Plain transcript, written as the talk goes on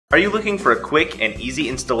Are you looking for a quick and easy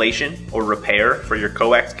installation or repair for your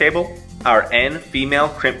coax cable? Our N Female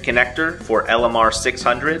Crimp Connector for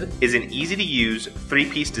LMR600 is an easy-to-use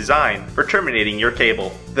 3-piece design for terminating your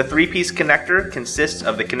cable. The 3-piece connector consists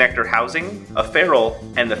of the connector housing, a ferrule,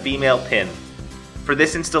 and the female pin. For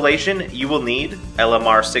this installation, you will need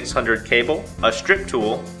LMR600 cable, a strip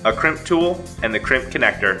tool, a crimp tool, and the crimp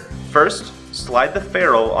connector. First, slide the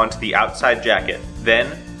ferrule onto the outside jacket.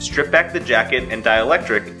 Then, strip back the jacket and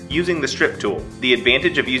dielectric using the strip tool. The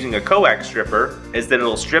advantage of using a coax stripper is that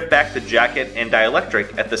it'll strip back the jacket and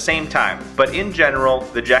dielectric at the same time. But in general,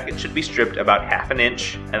 the jacket should be stripped about ½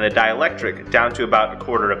 inch and the dielectric down to about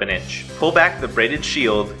 ½ inch. Pull back the braided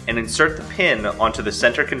shield and insert the pin onto the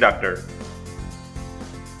center conductor.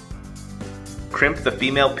 Crimp the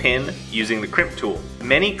female pin using the crimp tool.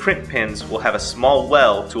 Many crimp pins will have a small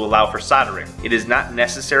well to allow for soldering. It is not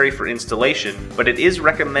necessary for installation, but it is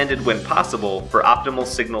recommended when possible for optimal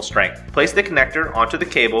signal strength. Place the connector onto the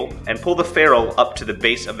cable and pull the ferrule up to the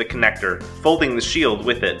base of the connector, folding the shield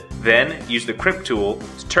with it. Then use the crimp tool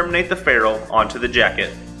to terminate the ferrule onto the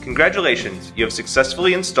jacket. Congratulations, you have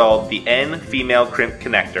successfully installed the N Female Crimp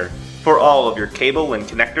Connector. For all of your cable and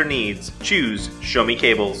connector needs, choose Show Me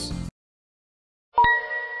Cables.